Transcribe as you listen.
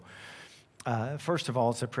First of all,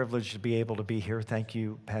 it's a privilege to be able to be here. Thank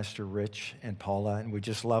you, Pastor Rich and Paula. And we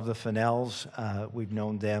just love the Fennells. We've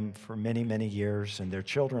known them for many, many years, and their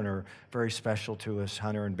children are very special to us,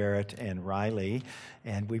 Hunter and Barrett and Riley,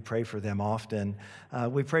 and we pray for them often.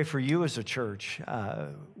 We pray for you as a church.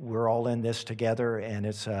 We're all in this together, and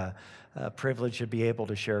it's a privilege to be able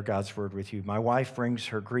to share God's word with you. My wife brings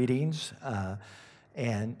her greetings.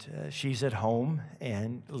 And she's at home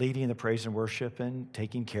and leading the praise and worship and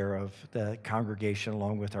taking care of the congregation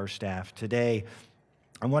along with our staff. Today,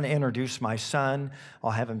 I want to introduce my son.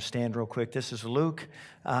 I'll have him stand real quick. This is Luke.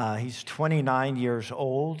 He's 29 years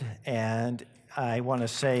old, and I want to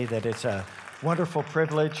say that it's a wonderful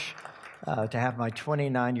privilege to have my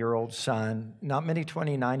 29-year-old son. Not many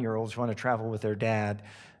 29-year-olds want to travel with their dad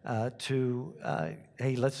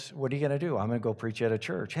hey, what are you going to do? I'm going to go preach at a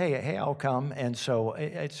church. Hey, I'll come. And so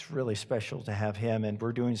it's really special to have him. And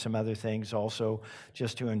we're doing some other things also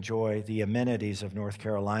just to enjoy the amenities of North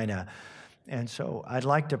Carolina. And so I'd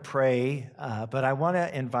like to pray, but I want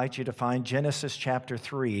to invite you to find Genesis chapter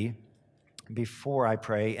 3 before I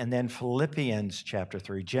pray, and then Philippians chapter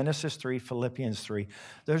 3. Genesis 3, Philippians 3.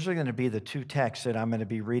 Those are going to be the two texts that I'm going to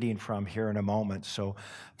be reading from here in a moment. So,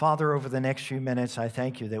 Father, over the next few minutes, I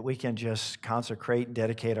thank you that we can just consecrate and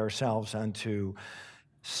dedicate ourselves unto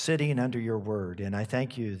sitting under your word. And I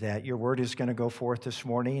thank you that your word is going to go forth this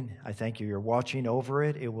morning. I thank you you're watching over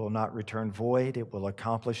it. It will not return void. It will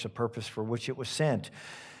accomplish the purpose for which it was sent.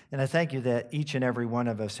 And I thank you that each and every one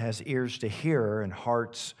of us has ears to hear and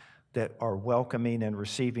hearts that are welcoming and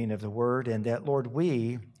receiving of the word, and that, Lord,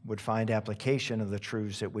 we would find application of the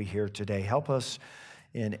truths that we hear today. Help us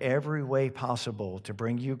in every way possible to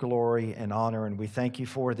bring you glory and honor, and we thank you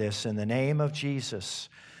for this. In the name of Jesus,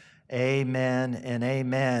 amen and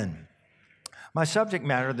amen. My subject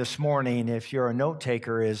matter this morning, if you're a note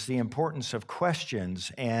taker, is the importance of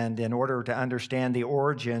questions. And in order to understand the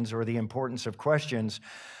origins or the importance of questions,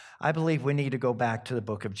 I believe we need to go back to the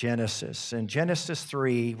book of Genesis. In Genesis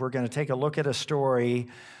 3, we're going to take a look at a story,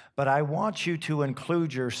 but I want you to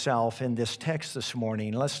include yourself in this text this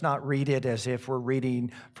morning. Let's not read it as if we're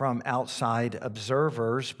reading from outside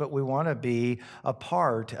observers, but we want to be a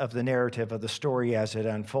part of the narrative of the story as it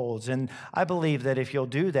unfolds. And I believe that if you'll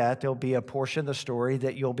do that, there'll be a portion of the story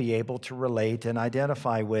that you'll be able to relate and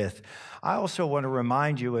identify with. I also want to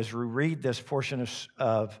remind you as we read this portion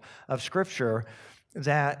of Scripture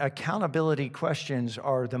that accountability questions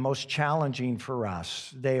are the most challenging for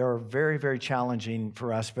us. They are very, very challenging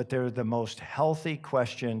for us, but they're the most healthy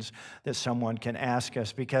questions that someone can ask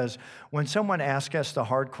us, because when someone asks us the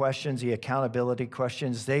hard questions, the accountability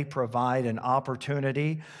questions, they provide an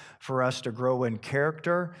opportunity for us to grow in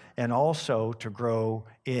character and also to grow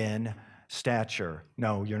in stature.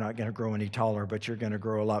 No, you're not going to grow any taller, but you're going to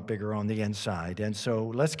grow a lot bigger on the inside. And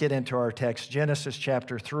so let's get into our text, Genesis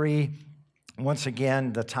chapter 3. Once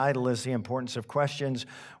again, the title is The Importance of Questions.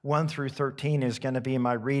 1 through 13 is going to be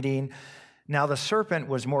my reading. Now the serpent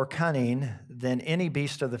was more cunning than any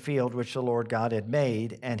beast of the field which the Lord God had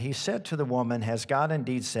made. And he said to the woman, Has God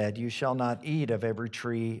indeed said, You shall not eat of every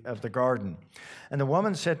tree of the garden? And the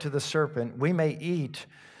woman said to the serpent, We may eat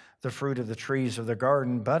the fruit of the trees of the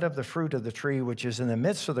garden, but of the fruit of the tree which is in the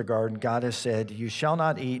midst of the garden, God has said, You shall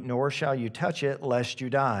not eat, nor shall you touch it, lest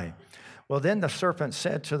you die. Well, then the serpent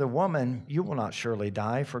said to the woman, You will not surely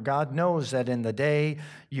die, for God knows that in the day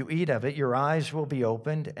you eat of it, your eyes will be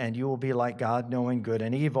opened, and you will be like God, knowing good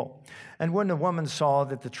and evil. And when the woman saw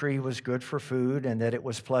that the tree was good for food, and that it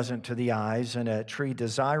was pleasant to the eyes, and a tree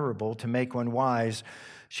desirable to make one wise,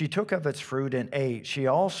 she took of its fruit and ate. She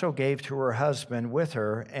also gave to her husband with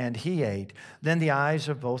her, and he ate. Then the eyes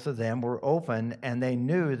of both of them were open, and they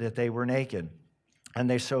knew that they were naked. And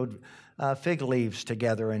they sewed fig leaves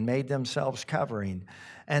together and made themselves covering.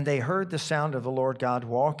 And they heard the sound of the Lord God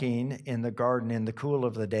walking in the garden in the cool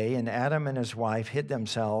of the day, and Adam and his wife hid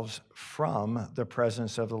themselves from the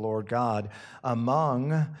presence of the Lord God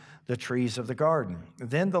among the trees of the garden.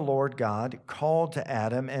 Then the Lord God called to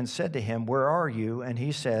Adam and said to him, Where are you? And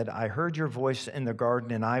he said, I heard your voice in the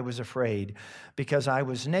garden, and I was afraid, because I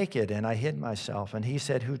was naked, and I hid myself. And he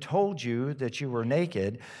said, Who told you that you were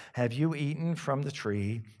naked? Have you eaten from the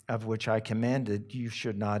tree of which I commanded you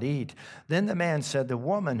should not eat? Then the man said, The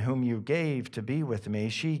woman whom you gave to be with me,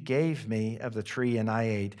 she gave me of the tree, and I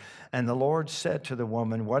ate. And the Lord said to the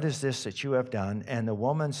woman, What is this that you have done? And the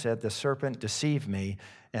woman said, The serpent deceived me,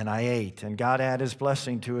 and I ate. And God add his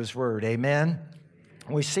blessing to his word. Amen.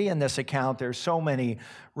 We see in this account there's so many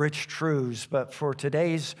rich truths, but for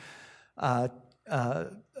today's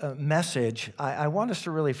message, I want us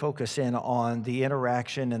to really focus in on the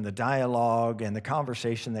interaction and the dialogue and the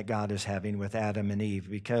conversation that God is having with Adam and Eve,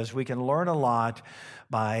 because we can learn a lot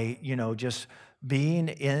by, just being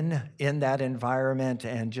in that environment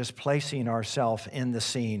and just placing ourselves in the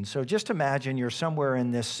scene. So just imagine you're somewhere in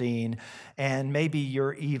this scene, and maybe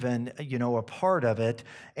you're even, a part of it.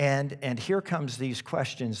 And here comes these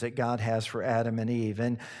questions that God has for Adam and Eve.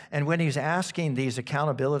 And when he's asking these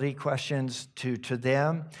accountability questions to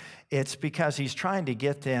them, it's because he's trying to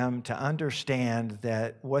get them to understand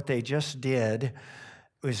that what they just did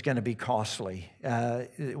was going to be costly.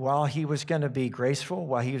 While he was going to be graceful,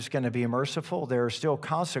 while he was going to be merciful, there are still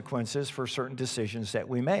consequences for certain decisions that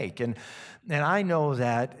we make. And I know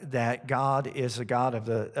that God is a God of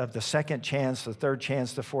the second chance, the third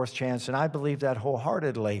chance, the fourth chance, and I believe that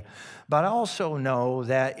wholeheartedly. But I also know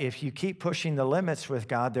that if you keep pushing the limits with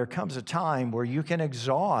God, there comes a time where you can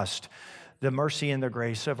exhaust the mercy and the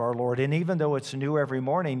grace of our Lord. And even though it's new every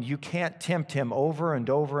morning, you can't tempt him over and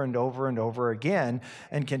over and over and over again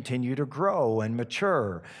and continue to grow and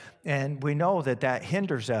mature. And we know that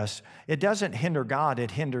hinders us. It doesn't hinder God,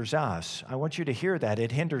 it hinders us. I want you to hear that.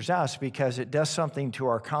 It hinders us because it does something to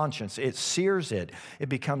our conscience. It sears it. It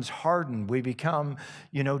becomes hardened. We become,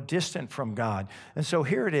 distant from God. And so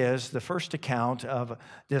here it is, the first account of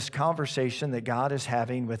this conversation that God is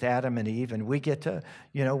having with Adam and Eve, and we get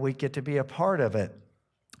to be a part of it.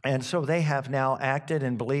 And so they have now acted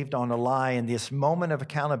and believed on a lie, and this moment of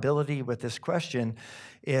accountability with this question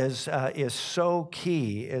is so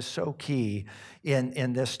key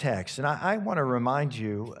in this text. And I want to remind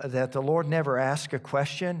you that the Lord never asks a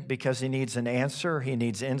question because he needs an answer, he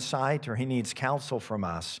needs insight, or he needs counsel from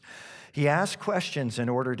us. He asks questions in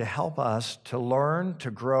order to help us to learn,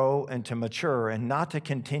 to grow, and to mature, and not to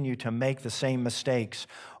continue to make the same mistakes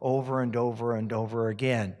over and over and over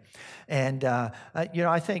again. And,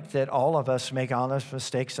 I think that all of us make honest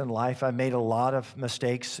mistakes in life. I've made a lot of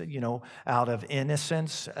mistakes, out of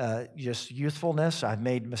innocence, just youthfulness. I've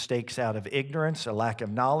made mistakes out of ignorance, a lack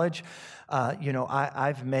of knowledge.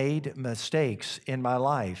 I've made mistakes in my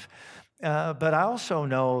life. But I also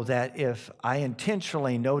know that if I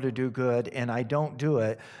intentionally know to do good and I don't do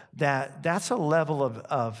it, that's a level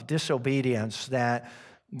of disobedience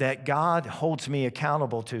that God holds me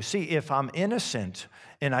accountable to. See, if I'm innocent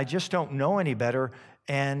and I just don't know any better,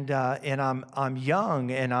 and I'm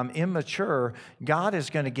young and I'm immature, God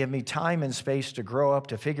is going to give me time and space to grow up,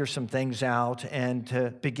 to figure some things out, and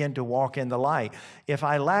to begin to walk in the light. If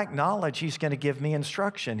I lack knowledge, he's going to give me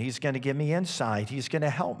instruction. He's going to give me insight. He's going to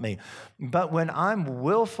help me. But when I'm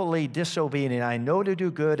willfully disobedient, I know to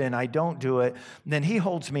do good and I don't do it, then he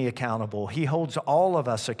holds me accountable. He holds all of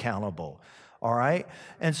us accountable. All right?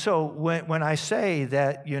 And so when I say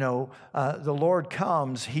that, the Lord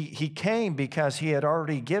comes, he came because he had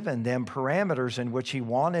already given them parameters in which he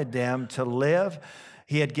wanted them to live.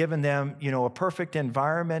 He had given them, a perfect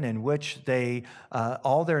environment in which they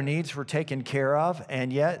all their needs were taken care of,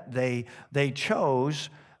 and yet they chose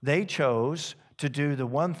to do the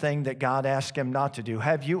one thing that God asked him not to do.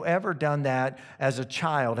 Have you ever done that as a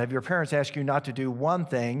child? Have your parents asked you not to do one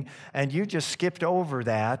thing and you just skipped over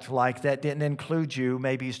that, like that didn't include you?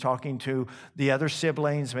 Maybe he's talking to the other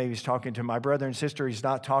siblings. Maybe he's talking to my brother and sister. He's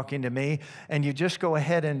not talking to me. And you just go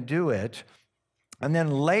ahead and do it. And then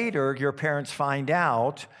later your parents find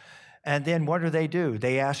out. And then what do?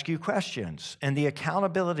 They ask you questions. And the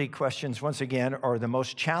accountability questions, once again, are the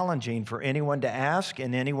most challenging for anyone to ask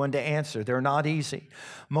and anyone to answer. They're not easy.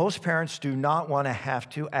 Most parents do not want to have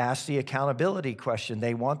to ask the accountability question.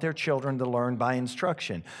 They want their children to learn by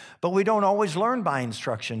instruction. But we don't always learn by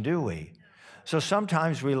instruction, do we? So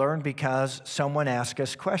sometimes we learn because someone asks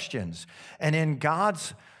us questions. And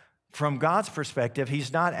from God's perspective,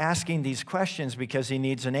 he's not asking these questions because he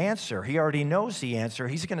needs an answer. He already knows the answer.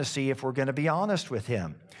 He's going to see if we're going to be honest with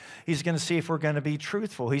him. He's going to see if we're going to be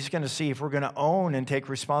truthful. He's going to see if we're going to own and take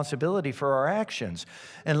responsibility for our actions.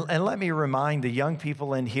 And let me remind the young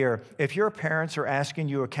people in here, if your parents are asking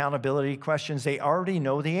you accountability questions, they already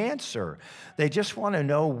know the answer. They just want to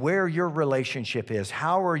know where your relationship is.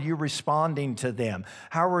 How are you responding to them?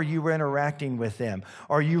 How are you interacting with them?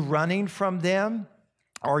 Are you running from them?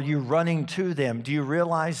 Are you running to them? Do you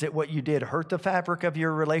realize that what you did hurt the fabric of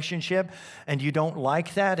your relationship and you don't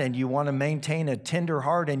like that and you want to maintain a tender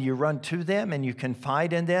heart and you run to them and you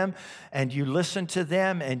confide in them and you listen to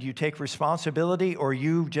them and you take responsibility, or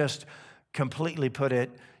you just completely put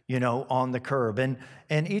it, on the curb? And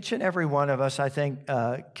each and every one of us, I think,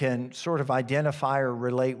 can sort of identify or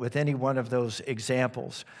relate with any one of those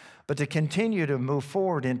examples. But to continue to move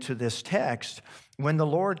forward into this text, when the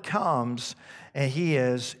Lord comes, and he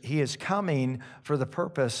is coming for the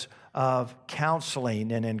purpose of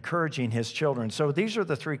counseling and encouraging his children. So these are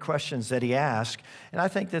the three questions that he asked, and I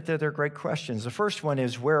think that they're great questions. The first one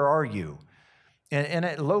is, where are you? And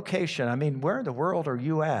at location, I mean, where in the world are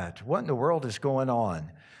you at? What in the world is going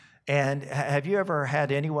on? And have you ever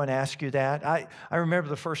had anyone ask you that? I remember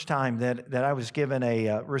the first time that I was given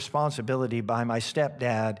a responsibility by my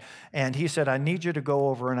stepdad, and he said, I need you to go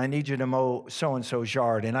over and I need you to mow so-and-so's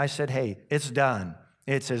yard. And I said, hey, it's done.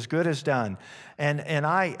 It's as good as done. And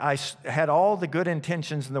I had all the good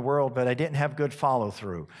intentions in the world, but I didn't have good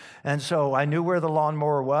follow-through. And so I knew where the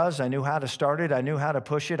lawnmower was. I knew how to start it. I knew how to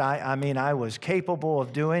push it. I mean, I was capable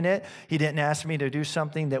of doing it. He didn't ask me to do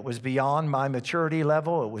something that was beyond my maturity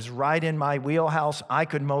level. It was right in my wheelhouse. I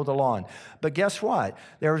could mow the lawn. But guess what?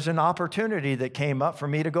 There was an opportunity that came up for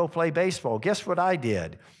me to go play baseball. Guess what I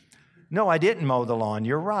did? No, I didn't mow the lawn.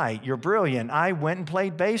 You're right. You're brilliant. I went and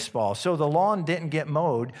played baseball. So the lawn didn't get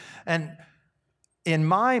mowed. And in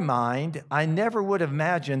my mind, I never would have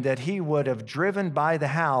imagined that he would have driven by the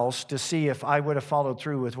house to see if I would have followed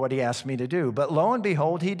through with what he asked me to do. But lo and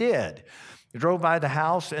behold, he did. He drove by the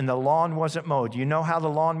house and the lawn wasn't mowed. You know how the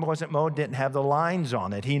lawn wasn't mowed? Didn't have the lines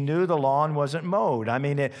on it. He knew the lawn wasn't mowed. I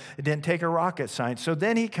mean, it didn't take a rocket science. So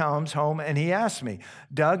then he comes home and he asked me,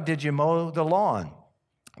 Doug, did you mow the lawn?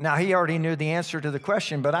 Now, he already knew the answer to the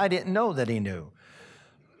question, but I didn't know that he knew.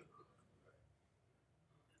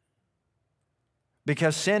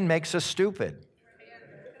 Because sin makes us stupid.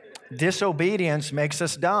 Disobedience makes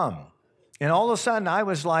us dumb. And all of a sudden, I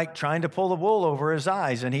was like trying to pull the wool over his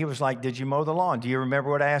eyes, and he was like, did you mow the lawn? Do you remember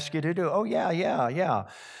what I asked you to do? Oh, yeah.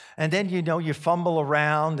 And then, you fumble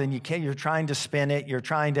around and you're trying to spin it.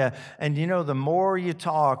 And the more you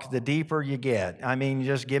talk, the deeper you get. I mean,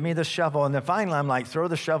 just give me the shovel. And then finally, I'm like, throw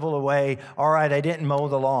the shovel away. All right, I didn't mow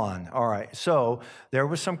the lawn. All right. So there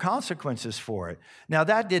was some consequences for it. Now,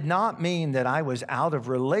 that did not mean that I was out of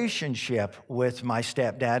relationship with my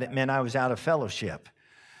stepdad. It meant I was out of fellowship.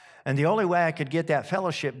 And the only way I could get that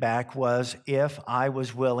fellowship back was if I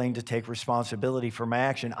was willing to take responsibility for my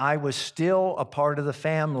action. I was still a part of the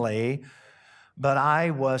family, but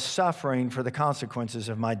I was suffering for the consequences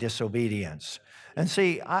of my disobedience. And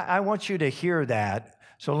see, I want you to hear that,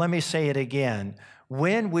 so let me say it again.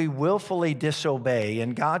 When we willfully disobey,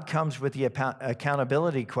 and God comes with the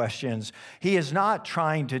accountability questions, He is not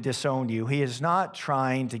trying to disown you. He is not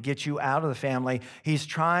trying to get you out of the family. He's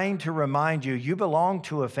trying to remind you, you belong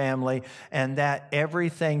to a family, and that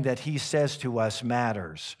everything that He says to us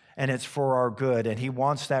matters, and it's for our good, and He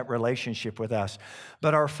wants that relationship with us.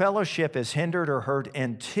 But our fellowship is hindered or hurt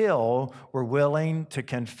until we're willing to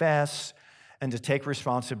confess and to take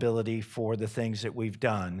responsibility for the things that we've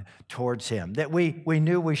done towards Him, that we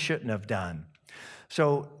knew we shouldn't have done.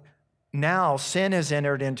 So now sin has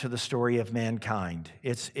entered into the story of mankind.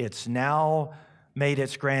 It's now made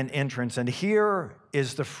its grand entrance, and here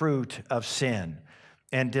is the fruit of sin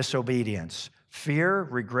and disobedience: fear,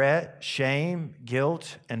 regret, shame,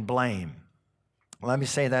 guilt, and blame. Let me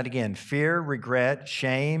say that again. Fear, regret,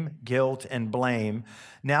 shame, guilt, and blame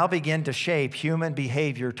now begin to shape human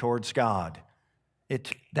behavior towards God. It's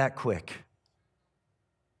that quick.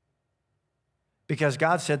 Because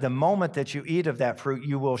God said, the moment that you eat of that fruit,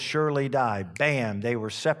 you will surely die. Bam, they were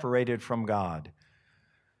separated from God.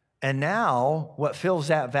 And now, what fills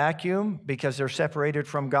that vacuum, because they're separated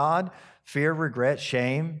from God? Fear, regret,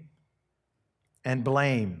 shame, and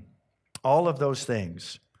blame. All of those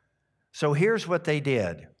things. So here's what they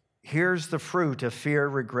did. Here's the fruit of fear,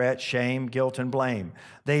 regret, shame, guilt, and blame.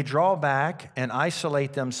 They draw back and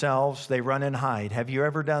isolate themselves. They run and hide. Have you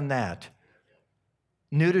ever done that?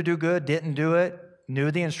 Knew to do good, didn't do it,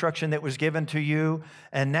 knew the instruction that was given to you,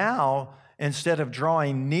 and now, instead of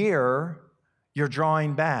drawing near, you're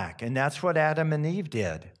drawing back. And that's what Adam and Eve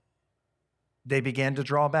did. They began to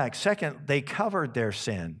draw back. Second, they covered their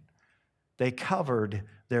sin. They covered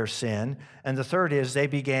their sin. And the third is they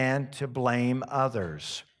began to blame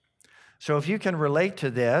others. So if you can relate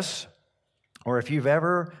to this, or if you've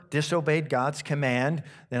ever disobeyed God's command,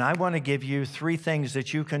 then I want to give you 3 things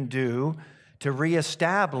that you can do to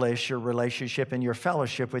reestablish your relationship and your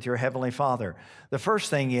fellowship with your Heavenly Father. The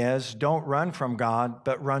first thing is, don't run from God,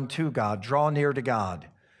 but run to God. Draw near to God.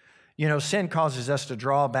 Sin causes us to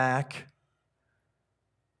draw back.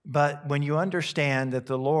 But when you understand that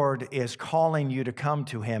the Lord is calling you to come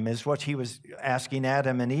to Him, is what He was asking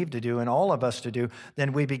Adam and Eve to do and all of us to do,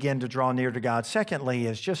 then we begin to draw near to God. Secondly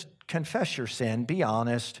is just confess your sin, be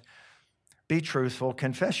honest, be truthful,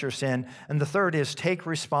 confess your sin. And the third is take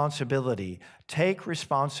responsibility. Take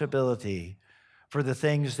responsibility for the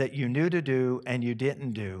things that you knew to do and you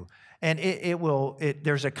didn't do. And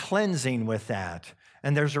there's a cleansing with that.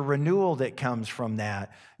 And there's a renewal that comes from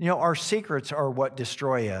that. Our secrets are what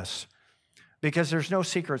destroy us, because there's no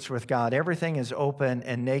secrets with God. Everything is open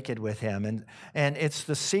and naked with him. And it's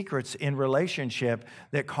the secrets in relationship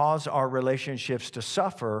that cause our relationships to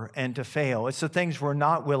suffer and to fail. It's the things we're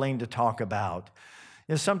not willing to talk about.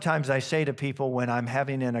 Sometimes I say to people when I'm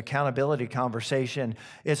having an accountability conversation,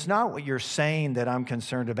 it's not what you're saying that I'm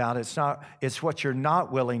concerned about. It's what you're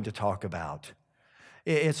not willing to talk about.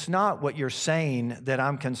 It's not what you're saying that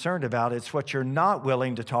I'm concerned about. It's what you're not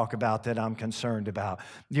willing to talk about that I'm concerned about.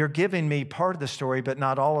 You're giving me part of the story, but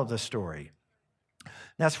not all of the story.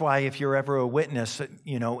 That's why if you're ever a witness,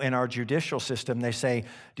 in our judicial system, they say,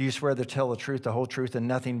 do you swear to tell the truth, the whole truth, and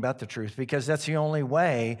nothing but the truth? Because that's the only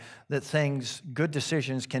way that good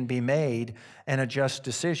decisions can be made and a just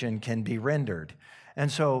decision can be rendered.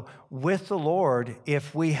 And so with the Lord,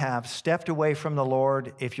 if we have stepped away from the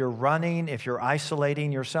Lord, if you're running, if you're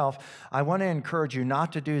isolating yourself, I want to encourage you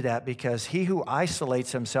not to do that, because he who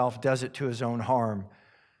isolates himself does it to his own harm.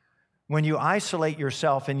 When you isolate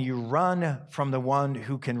yourself and you run from the one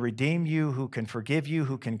who can redeem you, who can forgive you,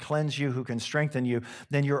 who can cleanse you, who can strengthen you,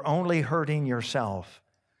 then you're only hurting yourself,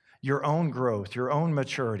 your own growth, your own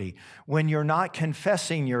maturity. When you're not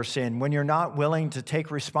confessing your sin, when you're not willing to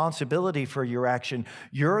take responsibility for your action,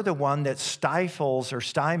 you're the one that stifles or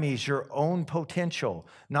stymies your own potential,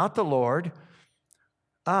 not the Lord,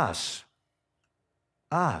 us.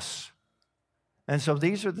 And so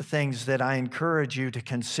these are the things that I encourage you to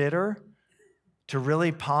consider, to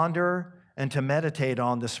really ponder, and to meditate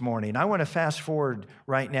on this morning. I want to fast forward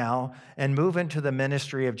right now and move into the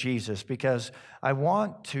ministry of Jesus, because I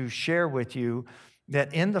want to share with you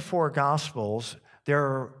that in the 4 Gospels, there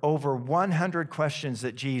are over 100 questions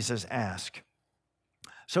that Jesus asked.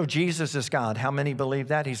 So Jesus is God. How many believe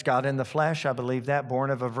that? He's God in the flesh. I believe that. Born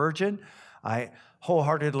of a virgin. I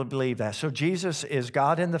wholeheartedly believe that. So Jesus is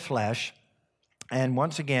God in the flesh. And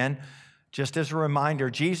once again, just as a reminder,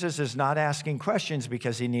 Jesus is not asking questions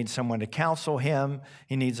because he needs someone to counsel him,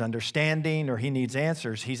 he needs understanding, or he needs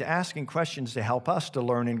answers. He's asking questions to help us to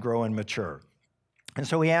learn and grow and mature. And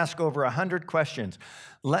so he asked over 100 questions.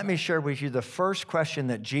 Let me share with you the first question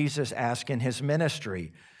that Jesus asked in his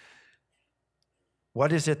ministry.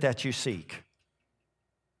 What is it that you seek?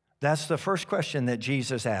 That's the first question that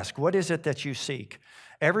Jesus asked. What is it that you seek?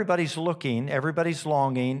 Everybody's looking, everybody's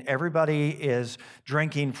longing, everybody is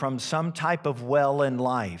drinking from some type of well in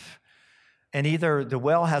life. And either the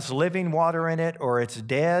well has living water in it, or it's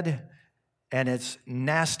dead and it's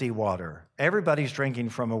nasty water. Everybody's drinking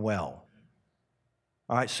from a well.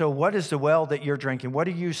 All right, so what is the well that you're drinking? What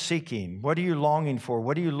are you seeking? What are you longing for?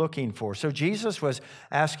 What are you looking for? So Jesus was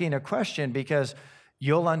asking a question because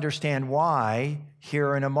you'll understand why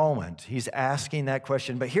here in a moment. He's asking that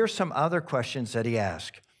question. But here's some other questions that he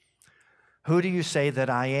asked. Who do you say that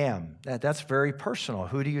I am? That's very personal.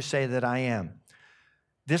 Who do you say that I am?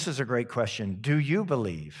 This is a great question. Do you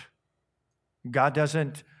believe? God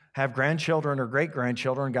doesn't have grandchildren or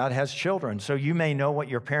great-grandchildren. God has children. So you may know what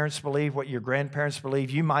your parents believe, what your grandparents believe.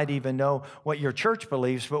 You might even know what your church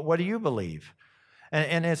believes, but what do you believe?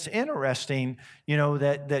 And it's interesting,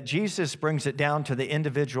 that Jesus brings it down to the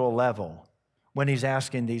individual level when he's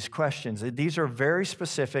asking these questions. These are very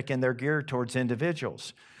specific, and they're geared towards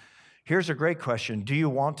individuals. Here's a great question. Do you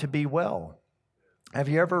want to be well? Have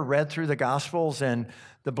you ever read through the Gospels and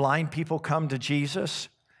the blind people come to Jesus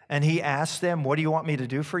and he asks them, what do you want me to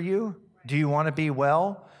do for you? Do you want to be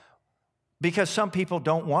well? Because some people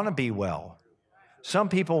don't want to be well. Some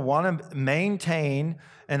people want to maintain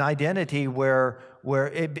an identity where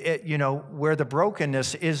the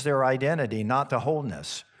brokenness is their identity, not the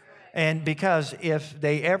wholeness. And because if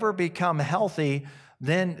they ever become healthy,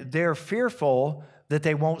 then they're fearful that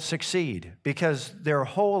they won't succeed, because their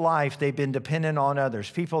whole life they've been dependent on others.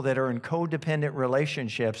 People that are in codependent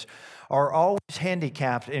relationships are always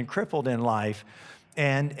handicapped and crippled in life,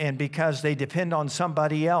 and because they depend on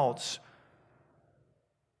somebody else.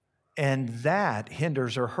 And that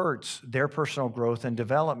hinders or hurts their personal growth and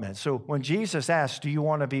development. So when Jesus asks, do you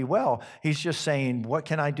want to be well? He's just saying, what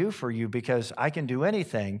can I do for you? Because I can do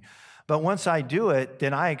anything. But once I do it,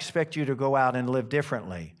 then I expect you to go out and live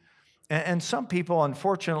differently. And some people,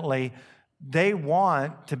 unfortunately, they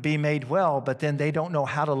want to be made well, but then they don't know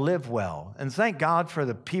how to live well. And thank God for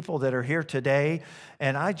the people that are here today.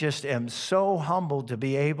 And I just am so humbled to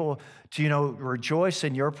be able to, rejoice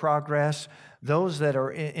in your progress. Those that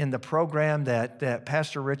are in the program that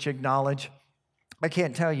Pastor Rich acknowledged, I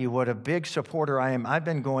can't tell you what a big supporter I am. I've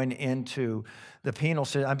been going into the penal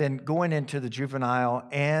system. I've been going into the juvenile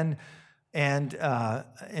and and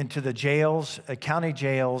into the jails, county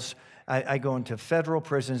jails. I go into federal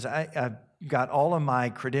prisons. I've got all of my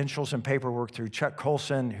credentials and paperwork through Chuck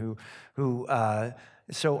Colson,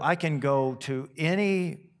 so I can go to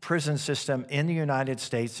any prison system in the United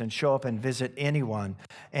States and show up and visit anyone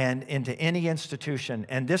and into any institution.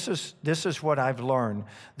 And this is what I've learned.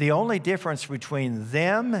 The only difference between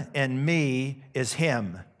them and me is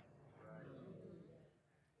him.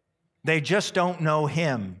 They just don't know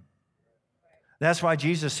him. That's why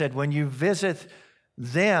Jesus said, when you visit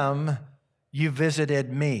them, you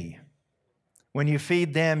visited me. When you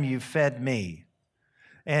feed them, you fed me.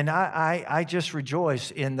 And I just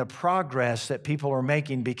rejoice in the progress that people are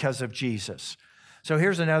making because of Jesus. So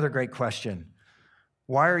here's another great question.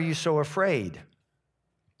 Why are you so afraid?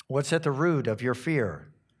 What's at the root of your fear?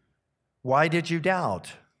 Why did you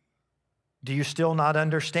doubt? Do you still not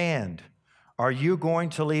understand? Are you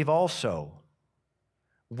going to leave also?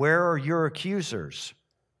 Where are your accusers?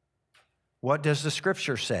 What does the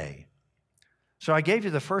scripture say? So I gave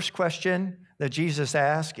you the first question that Jesus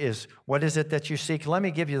asked is, what is it that you seek? Let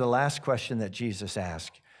me give you the last question that Jesus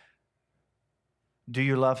asked. Do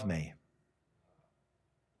you love me?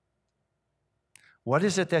 What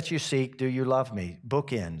is it that you seek? Do you love me?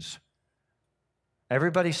 Bookends.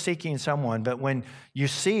 Everybody's seeking someone, but when you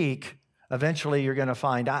seek, eventually you're going to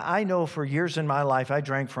find. I know for years in my life, I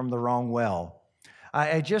drank from the wrong well.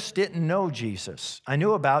 I just didn't know Jesus. I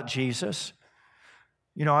knew about Jesus.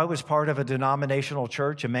 You know, I was part of a denominational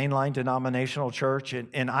church, a mainline denominational church,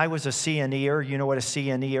 and I was a CNEer. You know what a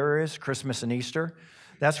CNEer is? Christmas and Easter.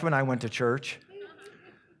 That's when I went to church.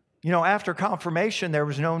 You know, after confirmation, there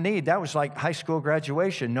was no need. That was like high school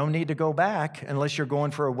graduation. No need to go back unless you're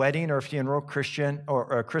going for a wedding or a funeral, Christian,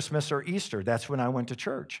 or Christmas or Easter. That's when I went to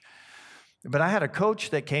church. But I had a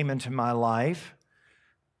coach that came into my life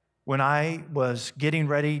when I was getting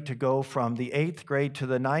ready to go from the 8th grade to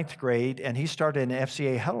the 9th grade, and he started an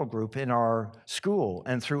FCA huddle group in our school.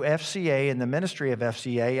 And through FCA and the ministry of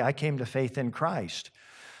FCA, I came to faith in Christ.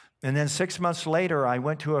 And then 6 months later, I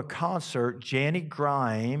went to a concert. Janie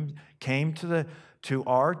Grime came to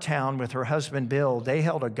our town with her husband, Bill. They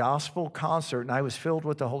held a gospel concert, and I was filled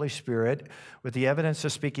with the Holy Spirit, with the evidence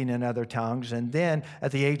of speaking in other tongues. And then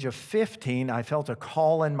at the age of 15, I felt a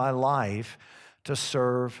call in my life to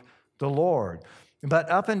serve the Lord. But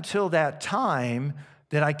up until that time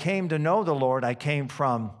that I came to know the Lord, I came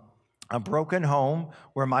from a broken home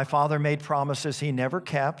where my father made promises he never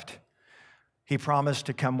kept. He promised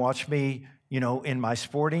to come watch me, in my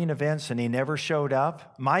sporting events, and he never showed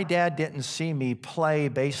up. My dad didn't see me play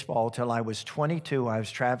baseball till I was 22. I was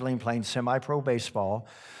traveling playing semi-pro baseball.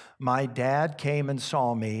 My dad came and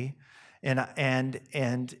saw me, and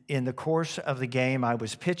in the course of the game, I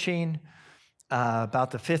was pitching.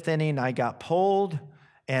 About the 5th inning, I got pulled,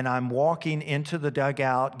 and I'm walking into the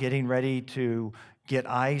dugout, getting ready to get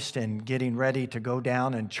iced and getting ready to go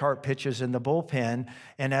down and chart pitches in the bullpen.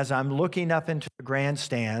 And as I'm looking up into the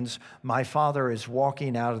grandstands, my father is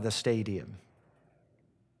walking out of the stadium.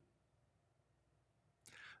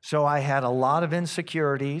 So I had a lot of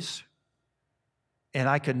insecurities, and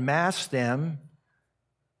I could mask them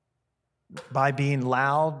by being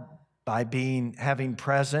loud, by having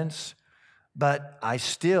presence. But I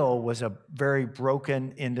still was a very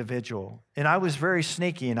broken individual. And I was very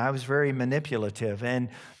sneaky, and I was very manipulative. And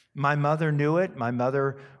my mother knew it. My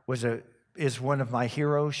mother is one of my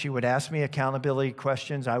heroes. She would ask me accountability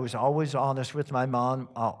questions. I was always honest with my mom.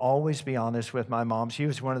 I'll always be honest with my mom. She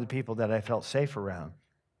was one of the people that I felt safe around.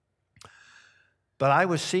 But I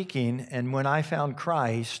was seeking, and when I found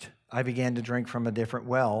Christ, I began to drink from a different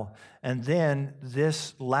well. And then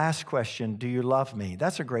this last question, do you love me?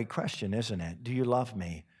 That's a great question, isn't it? Do you love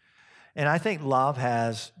me? And I think love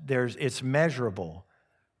it's measurable.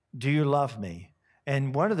 Do you love me?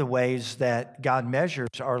 And one of the ways that God measures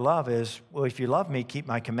our love is, well, if you love me, keep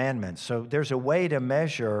my commandments. So there's a way to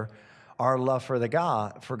measure our love for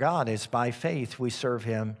God. It's by faith we serve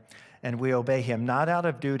him and we obey him, not out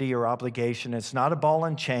of duty or obligation. It's not a ball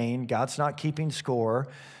and chain. God's not keeping score.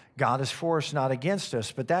 God is for us, not against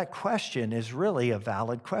us. But that question is really a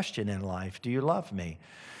valid question in life. Do you love me?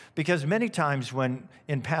 Because many times when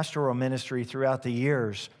in pastoral ministry throughout the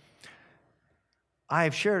years, I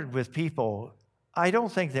have shared with people, I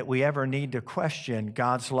don't think that we ever need to question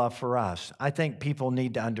God's love for us. I think people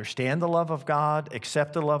need to understand the love of God,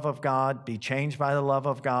 accept the love of God, be changed by the love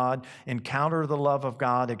of God, encounter the love of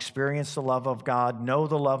God, experience the love of God, know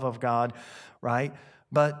the love of God, right?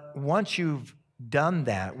 But once you've done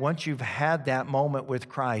that, once you've had that moment with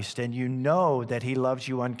Christ and you know that he loves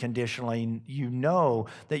you unconditionally, you know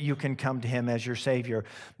that you can come to him as your Savior,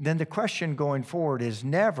 then the question going forward is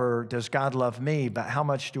never, does God love me, but how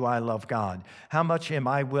much do I love God? How much am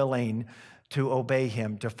I willing to obey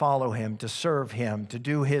him, to follow him, to serve him, to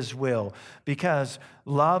do his will? Because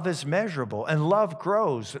love is measurable and love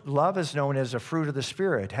grows. Love is known as a fruit of the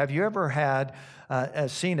Spirit. Have you ever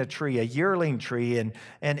seen a tree, a yearling tree, and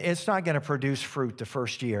it's not going to produce fruit the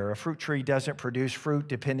first year? A fruit tree doesn't produce fruit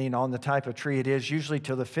depending on the type of tree it is, usually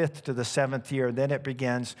to the 5th to the 7th year. Then it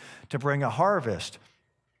begins to bring a harvest.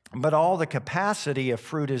 But all the capacity of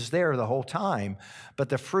fruit is there the whole time, but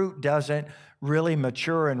the fruit doesn't really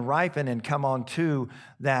mature and ripen and come onto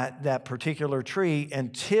that particular tree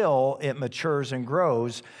until it matures and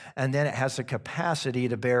grows, and then it has the capacity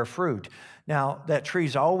to bear fruit. Now, that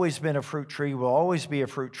tree's always been a fruit tree, will always be a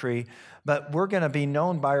fruit tree, but we're going to be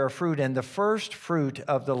known by our fruit, and the first fruit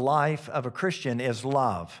of the life of a Christian is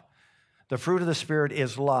love. The fruit of the Spirit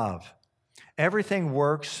is love. Everything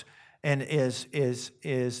works and is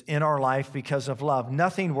in our life because of love.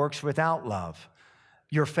 Nothing works without love.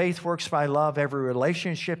 Your faith works by love. Every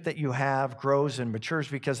relationship that you have grows and matures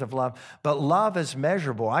because of love. But love is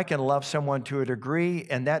measurable. I can love someone to a degree,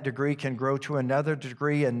 and that degree can grow to another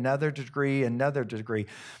degree, another degree, another degree.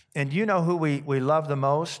 And you know who we love the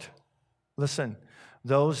most? Listen,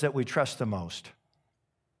 those that we trust the most.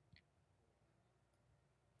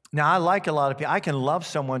 Now, I like a lot of people. I can love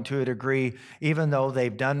someone to a degree, even though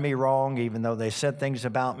they've done me wrong, even though they said things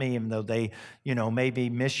about me, even though they, maybe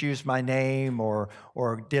misused my name or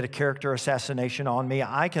did a character assassination on me.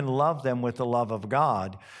 I can love them with the love of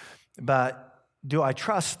God. But do I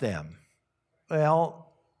trust them?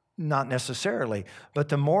 Well, not necessarily. But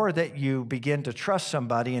the more that you begin to trust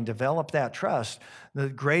somebody and develop that trust, the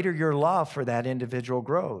greater your love for that individual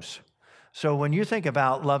grows. So when you think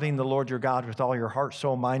about loving the Lord your God with all your heart,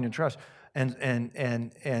 soul, mind, and trust,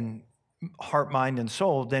 and heart, mind, and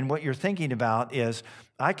soul, then what you're thinking about is,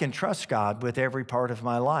 I can trust God with every part of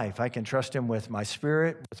my life. I can trust him with my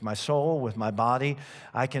spirit, with my soul, with my body.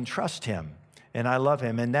 I can trust him, and I love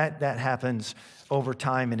him. And that happens over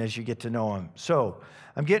time and as you get to know him. So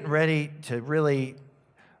I'm getting ready to really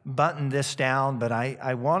button this down, but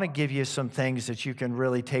I want to give you some things that you can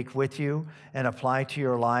really take with you and apply to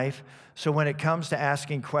your life. So when it comes to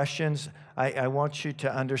asking questions, I want you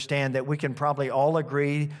to understand that we can probably all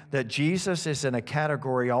agree that Jesus is in a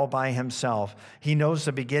category all by himself. He knows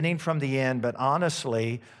the beginning from the end, but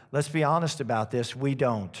honestly, let's be honest about this, we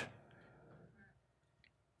don't.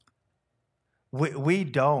 We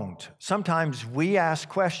don't. Sometimes we ask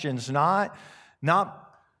questions not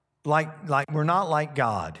like we're not like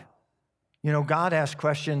God. God asks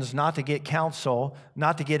questions not to get counsel,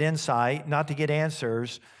 not to get insight, not to get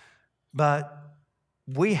answers, but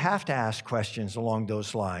we have to ask questions along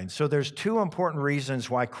those lines. So there's two important reasons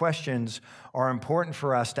why questions are important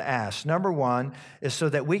for us to ask. Number one is so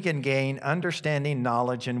that we can gain understanding,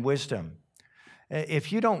 knowledge, and wisdom.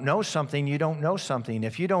 If you don't know something, you don't know something.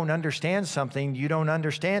 If you don't understand something, you don't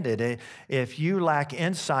understand it. If you lack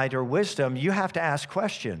insight or wisdom, you have to ask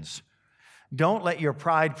questions. Don't let your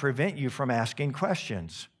pride prevent you from asking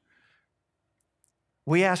questions.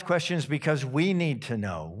 We ask questions because we need to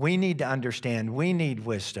know. We need to understand. We need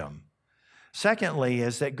wisdom. Secondly,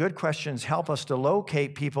 is that good questions help us to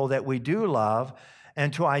locate people that we do love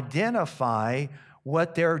and to identify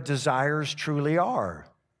what their desires truly are.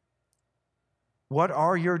 What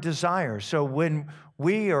are your desires? So when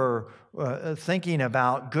we are thinking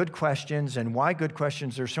about good questions and why good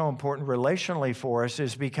questions are so important relationally for us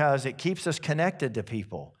is because it keeps us connected to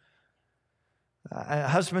people.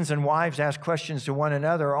 Husbands and wives ask questions to one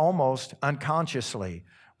another almost unconsciously.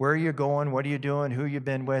 Where are you going? What are you doing? Who you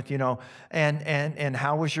been with? And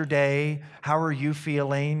how was your day? How are you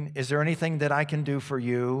feeling? Is there anything that I can do for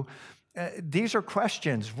you? These are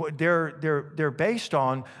questions. They're based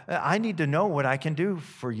on, I need to know what I can do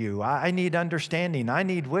for you. I need understanding. I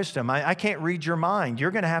need wisdom. I can't read your mind.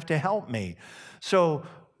 You're going to have to help me. So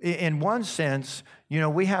in one sense,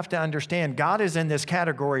 we have to understand God is in this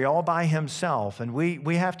category all by himself, and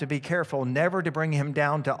we have to be careful never to bring him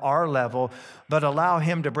down to our level, but allow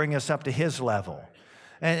him to bring us up to his level.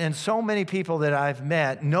 And so many people that I've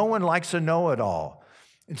met, no one likes a know-it-all.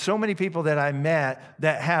 And so many people that I met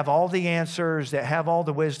that have all the answers, that have all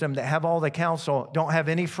the wisdom, that have all the counsel, don't have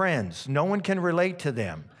any friends. No one can relate to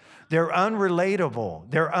them. They're unrelatable.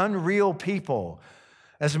 They're unreal people.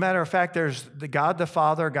 As a matter of fact, there's the God the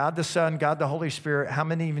Father, God the Son, God the Holy Spirit. How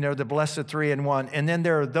many of you know the blessed three in one? And then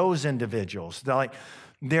there are those individuals.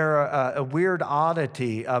 They're a weird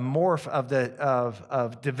oddity, a morph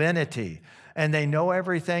of divinity. and they know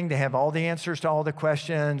everything. They have all the answers to all the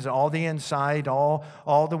questions, all the insight,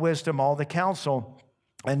 all the wisdom, all the counsel.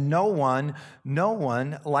 And no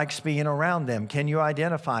one likes being around them. Can you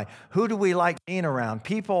identify? Who do we like being around?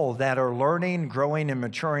 People that are learning, growing, and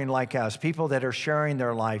maturing like us. People that are sharing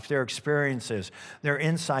their life, their experiences, their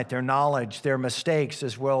insight, their knowledge, their mistakes,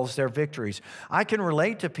 as well as their victories. I can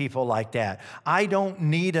relate to people like that. I don't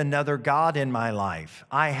need another God in my life.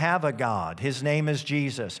 I have a God. His name is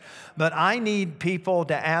Jesus. But I need people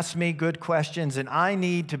to ask me good questions, and I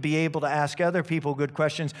need to be able to ask other people good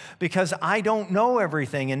questions because I don't know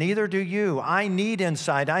everything. And neither do you. I need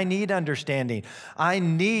insight. I need understanding. I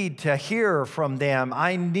need to hear from them.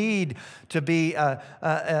 I need to be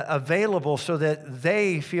available so that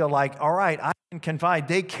they feel like, all right, I can confide.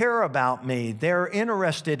 They care about me. They're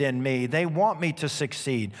interested in me. They want me to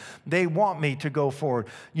succeed. They want me to go forward.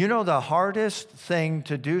 You know, the hardest thing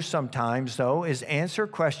to do sometimes, though, is answer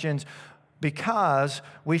questions because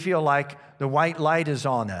we feel like the white light is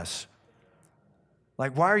on us.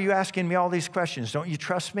 Like, why are you asking me all these questions? Don't you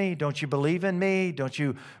trust me? Don't you believe in me? Don't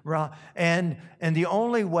you? And the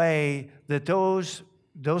only way that those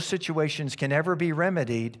situations can ever be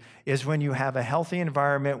remedied is when you have a healthy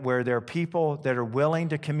environment where there are people that are willing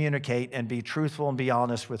to communicate and be truthful and be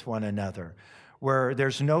honest with one another, where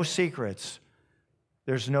there's no secrets.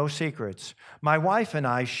 There's no secrets. My wife and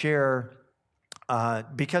I share.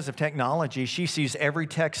 Because of technology, she sees every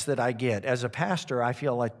text that I get. As a pastor, I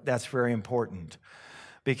feel like that's very important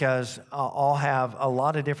because I'll have a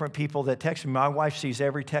lot of different people that text me. My wife sees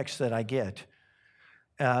every text that I get.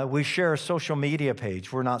 We share a social media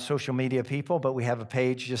page. We're not social media people, but we have a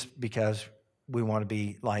page just because we want to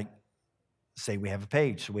be like, say we have a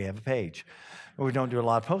page, so we have a page. We don't do a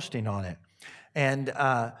lot of posting on it.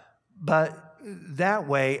 But that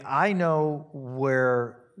way, I know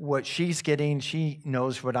what she's getting, she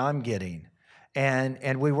knows what I'm getting.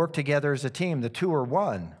 And we work together as a team. The two are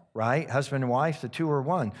one, right? Husband and wife, the two are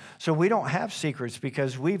one. So we don't have secrets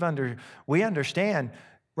because we understand,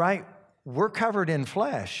 right? We're covered in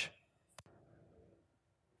flesh.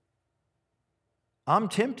 I'm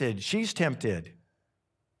tempted. She's tempted.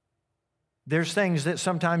 There's things that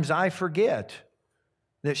sometimes I forget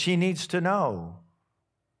that she needs to know,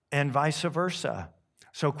 and vice versa.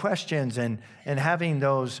 So questions and having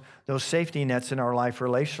those safety nets in our life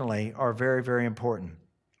relationally are very, very important.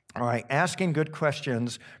 All right, asking good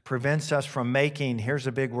questions prevents us from making, here's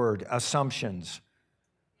a big word, assumptions.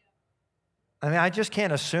 I mean, I just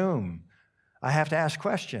can't assume. I have to ask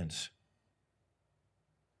questions.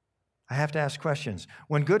 I have to ask questions.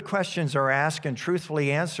 When good questions are asked and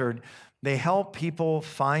truthfully answered, they help people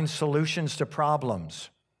find solutions to problems.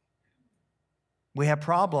 We have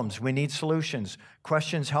problems. We need solutions.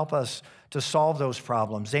 Questions help us to solve those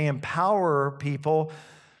problems. They empower people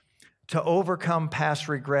to overcome past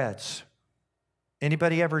regrets.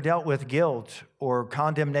 Anybody ever dealt with guilt or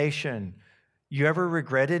condemnation? You ever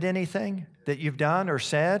regretted anything that you've done or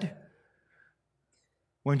said?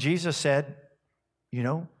 When Jesus said,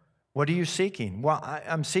 what are you seeking? Well,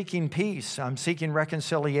 I'm seeking peace. I'm seeking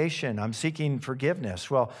reconciliation. I'm seeking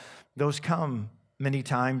forgiveness. Well, those come many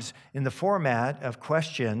times in the format of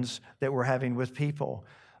questions that we're having with people,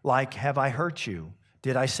 like, have I hurt you?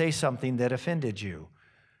 Did I say something that offended you?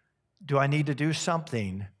 Do I need to do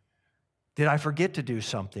something? Did I forget to do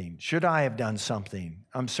something? Should I have done something?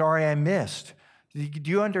 I'm sorry I missed.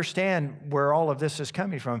 Do you understand where all of this is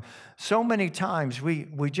coming from? So many times we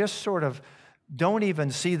just sort of don't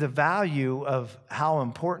even see the value of how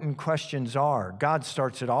important questions are. God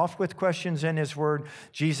starts it off with questions in His Word.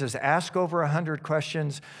 Jesus asked over 100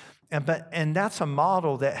 questions, and that's a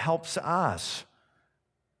model that helps us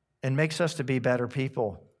and makes us to be better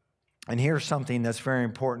people. And here's something that's very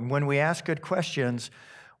important. When we ask good questions,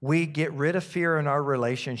 we get rid of fear in our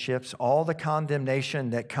relationships, all the condemnation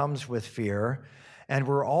that comes with fear, and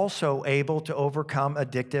we're also able to overcome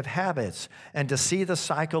addictive habits and to see the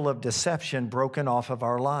cycle of deception broken off of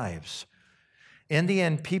our lives. In the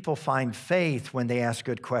end, people find faith when they ask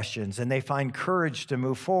good questions, and they find courage to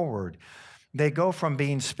move forward. They go from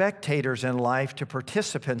being spectators in life to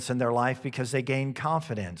participants in their life because they gain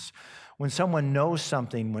confidence. When someone knows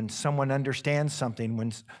something, when someone understands something,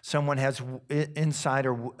 when someone has insight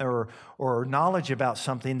or knowledge about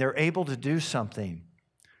something, they're able to do something.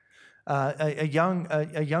 A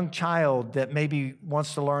young child that maybe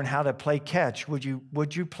wants to learn how to play catch. Would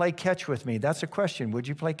you play catch with me? That's a question. Would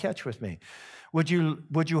you play catch with me? Would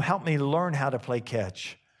you help me learn how to play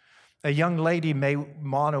catch? A young lady may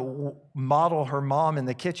model her mom in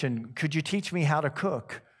the kitchen. Could you teach me how to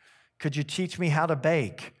cook? Could you teach me how to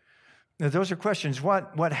bake? Now, those are questions.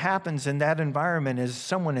 What happens in that environment is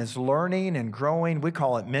someone is learning and growing. We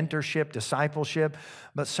call it mentorship, discipleship,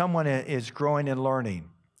 but someone is growing and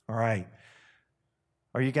learning. All right.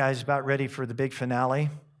 Are you guys about ready for the big finale?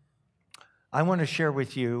 I want to share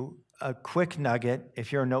with you a quick nugget.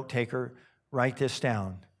 If you're a note taker, write this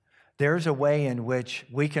down. There's a way in which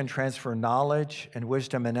we can transfer knowledge and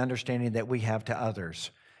wisdom and understanding that we have to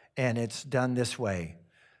others. And it's done this way.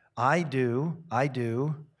 I do,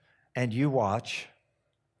 and you watch.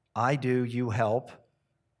 I do, you help.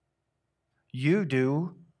 You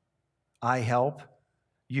do, I help.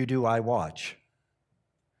 You do, I watch.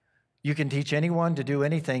 You can teach anyone to do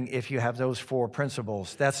anything if you have those 4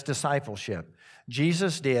 principles. That's discipleship.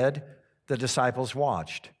 Jesus did, the disciples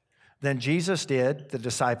watched. Then Jesus did, the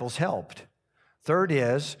disciples helped. Third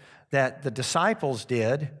is that the disciples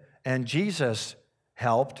did, and Jesus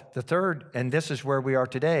helped. The third, and this is where we are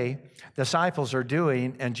today, disciples are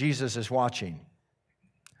doing, and Jesus is watching.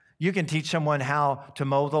 You can teach someone how to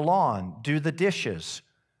mow the lawn, do the dishes,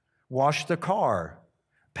 wash the car,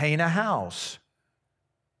 paint a house.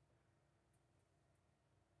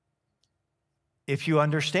 If you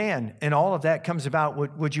understand, and all of that comes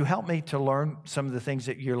about, would you help me to learn some of the things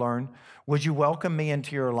that you learn? Would you welcome me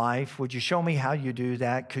into your life? Would you show me how you do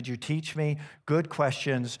that? Could you teach me? Good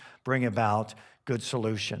questions bring about good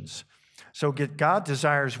solutions. So God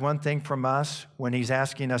desires one thing from us when he's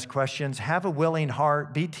asking us questions. Have a willing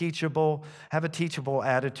heart, be teachable, have a teachable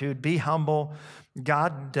attitude, be humble.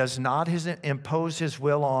 God does not impose his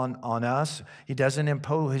will on us. He doesn't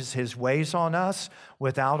impose his ways on us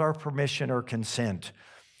without our permission or consent,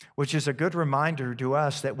 which is a good reminder to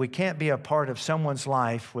us that we can't be a part of someone's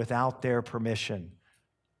life without their permission.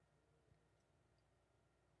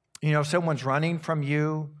 You know, if someone's running from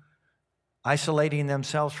you, isolating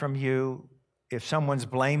themselves from you, if someone's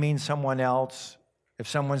blaming someone else, if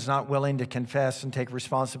someone's not willing to confess and take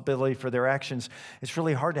responsibility for their actions, it's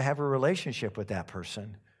really hard to have a relationship with that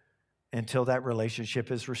person until that relationship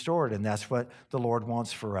is restored, and that's what the Lord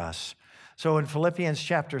wants for us. So in Philippians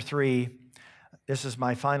chapter 3, this is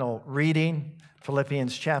my final reading,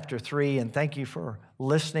 Philippians chapter 3, and thank you for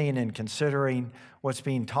listening and considering what's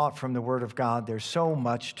being taught from the Word of God. There's so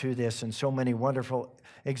much to this and so many wonderful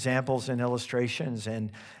examples and illustrations,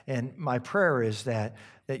 and my prayer is that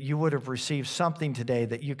you would have received something today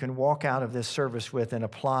that you can walk out of this service with and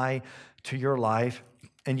apply to your life,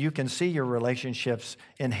 and you can see your relationships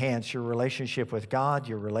enhance, your relationship with God,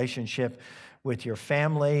 your relationship with your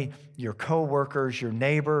family, your co-workers, your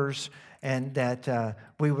neighbors, and that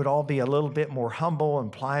we would all be a little bit more humble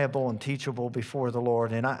and pliable and teachable before the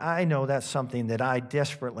Lord. And I know that's something that I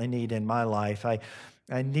desperately need in my life.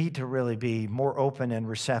 I need to really be more open and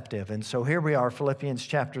receptive. And so here we are, Philippians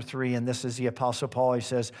chapter 3, and this is the Apostle Paul. He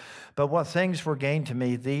says, "But what things were gained to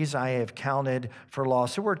me, these I have counted for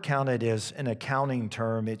loss." The word counted is an accounting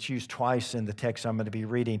term. It's used twice in the text I'm going to be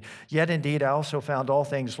reading. "Yet indeed I also found all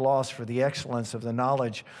things lost for the excellence of the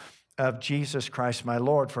knowledge of Jesus Christ my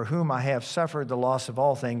Lord, for whom I have suffered the loss of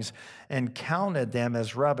all things and counted them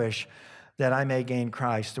as rubbish that I may gain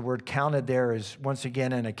Christ." The word counted there is once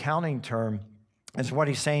again an accounting term. And so what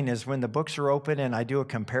he's saying is when the books are open and I do a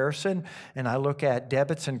comparison and I look at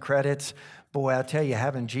debits and credits, boy, I'll tell you,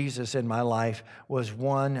 having Jesus in my life was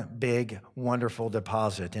one big, wonderful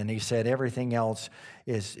deposit. And he said everything else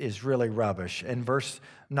is really rubbish. In verse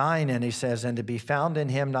 9, and he says, "And to be found in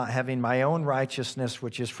him, not having my own righteousness,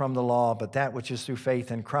 which is from the law, but that which is through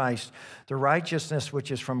faith in Christ, the righteousness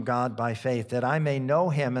which is from God by faith, that I may know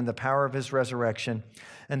him in the power of his resurrection,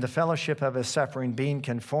 and the fellowship of his suffering, being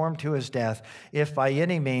conformed to his death, if by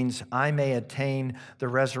any means I may attain the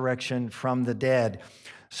resurrection from the dead."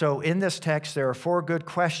 So in this text, there are 4 good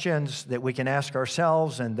questions that we can ask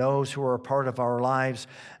ourselves and those who are a part of our lives.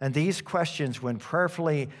 And these questions, when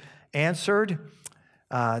prayerfully answered,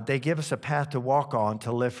 they give us a path to walk on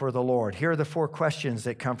to live for the Lord. Here are the 4 questions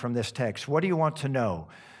that come from this text. What do you want to know?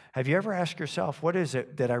 Have you ever asked yourself, what is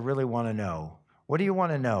it that I really want to know? What do you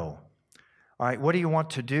want to know? All right, what do you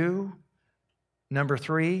want to do? Number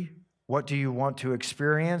 3, what do you want to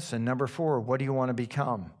experience? And number 4, what do you want to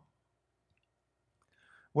become?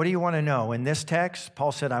 What do you want to know? In this text,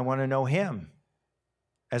 Paul said, I want to know him.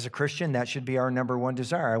 As a Christian, that should be our number 1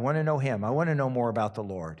 desire. I want to know him. I want to know more about the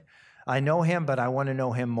Lord. I know him, but I want to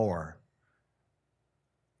know him more.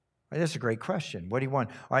 All right, that's a great question. What do you want?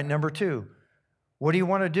 All right, number 2, what do you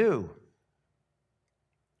want to do?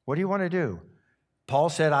 What do you want to do? Paul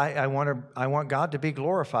said, I want God to be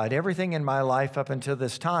glorified. Everything in my life up until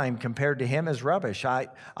this time compared to him is rubbish.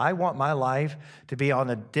 I want my life to be on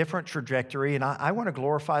a different trajectory, and I want to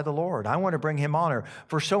glorify the Lord. I want to bring him honor.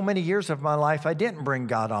 For so many years of my life, I didn't bring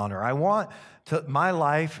God honor. I want my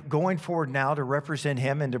life going forward now to represent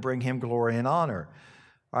him and to bring him glory and honor.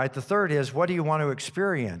 All right, the third is, what do you want to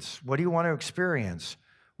experience? What do you want to experience?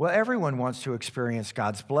 Well, everyone wants to experience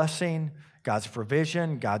God's blessing, God's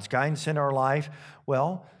provision, God's guidance in our life.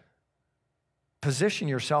 Well, position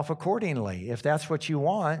yourself accordingly. If that's what you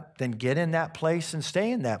want, then get in that place and stay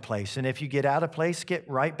in that place. And if you get out of place, get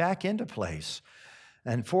right back into place.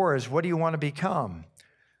 And 4 is, what do you want to become?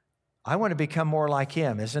 I want to become more like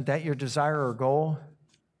him. Isn't that your desire or goal?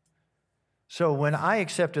 So when I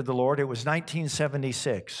accepted the Lord, it was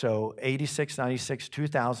 1976. So 86, 96,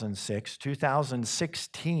 2006,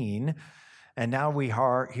 2016, and now we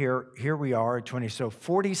are here we are at 20. So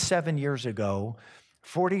 47 years ago,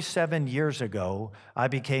 I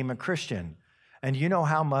became a Christian. And you know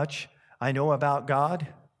how much I know about God?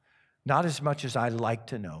 Not as much as I'd like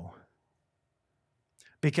to know.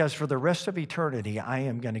 Because for the rest of eternity, I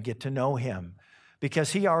am going to get to know him.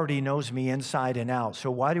 Because he already knows me inside and out.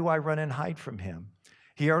 So why do I run and hide from him?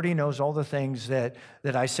 He already knows all the things that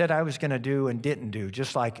I said I was going to do and didn't do,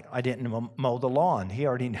 just like I didn't mow the lawn.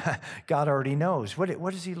 God already knows.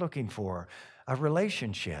 What is he looking for? A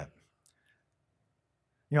relationship.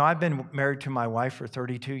 You know, I've been married to my wife for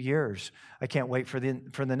 32 years. I can't wait for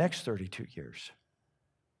the next 32 years.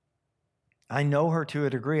 I know her to a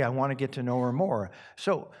degree. I want to get to know her more.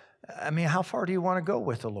 So, I mean, how far do you want to go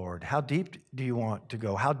with the Lord? How deep do you want to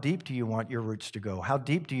go? How deep do you want your roots to go? How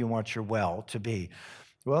deep do you want your well to be?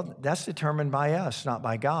 Well, that's determined by us, not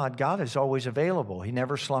by God. God is always available. He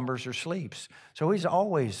never slumbers or sleeps. So he's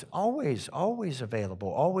always, always, always available,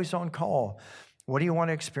 always on call. What do you want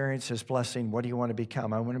to experience as blessing? What do you want to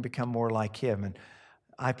become? I want to become more like him. And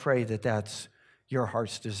I pray that that's your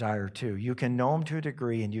heart's desire too. You can know him to a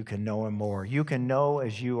degree and you can know him more. You can know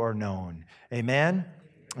as you are known. Amen?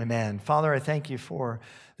 Amen. Father, I thank you for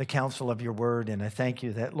the counsel of your word, and I thank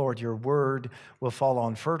you that, Lord, your word will fall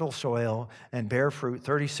on fertile soil and bear fruit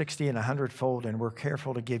 30, 60, and 100-fold, and we're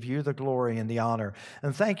careful to give you the glory and the honor.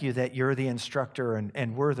 And thank you that you're the instructor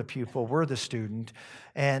and we're the pupil, we're the student,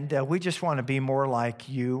 and we just want to be more like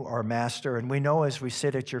you, our master, and we know as we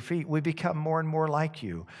sit at your feet, we become more and more like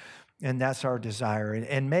you. And that's our desire.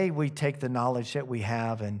 And may we take the knowledge that we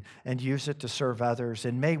have and use it to serve others.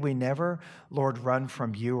 And may we never, Lord, run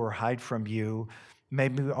from you or hide from you. May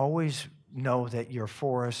we always know that you're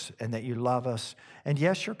for us and that you love us. And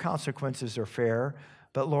yes, your consequences are fair,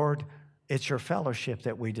 but Lord, it's your fellowship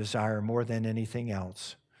that we desire more than anything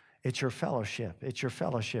else. It's your fellowship. It's your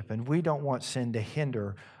fellowship. And we don't want sin to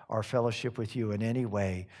hinder our fellowship with you in any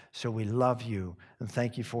way. So we love you and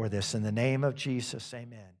thank you for this. In the name of Jesus,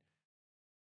 amen.